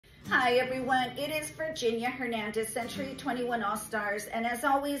Hi everyone, it is Virginia Hernandez CENTURY 21 ALLSTARS, and as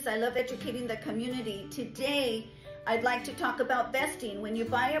always I love educating the community. Today I'd like to talk about vesting. When you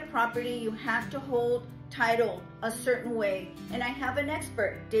buy a property you have to hold title a certain way, and I have an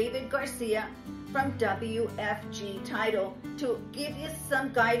expert, David Garcia from WFG Title, to give you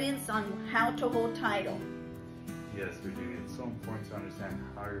some guidance on how to hold title. Yes, Virginia, it's so important to understand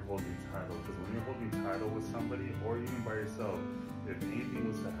how you're holding title, because when you're holding title with somebody or even by yourself, if anything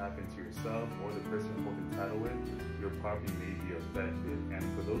was to happen to yourself or the person you're holding title with, your property may be affected. And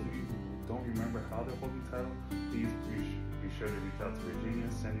for those of you who don't remember how they're holding title, please be sure to reach out to Virginia,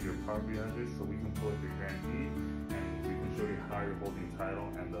 send you your property address so we can pull up your grantee and we can show you how you're holding title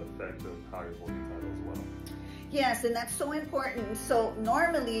and the effect of how you're holding title as well. Yes, and that's so important. So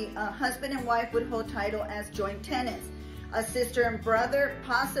normally a husband and wife would hold title as joint tenants, a sister and brother,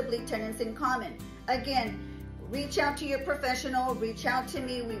 possibly tenants in common. Again, reach out to your professional, reach out to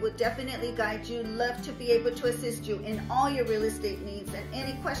me. We will definitely guide you. Love to be able to assist you in all your real estate needs and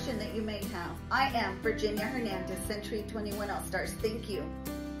any question that you may have. I am Virginia Hernandez, CENTURY 21 ALLSTARS. Thank you.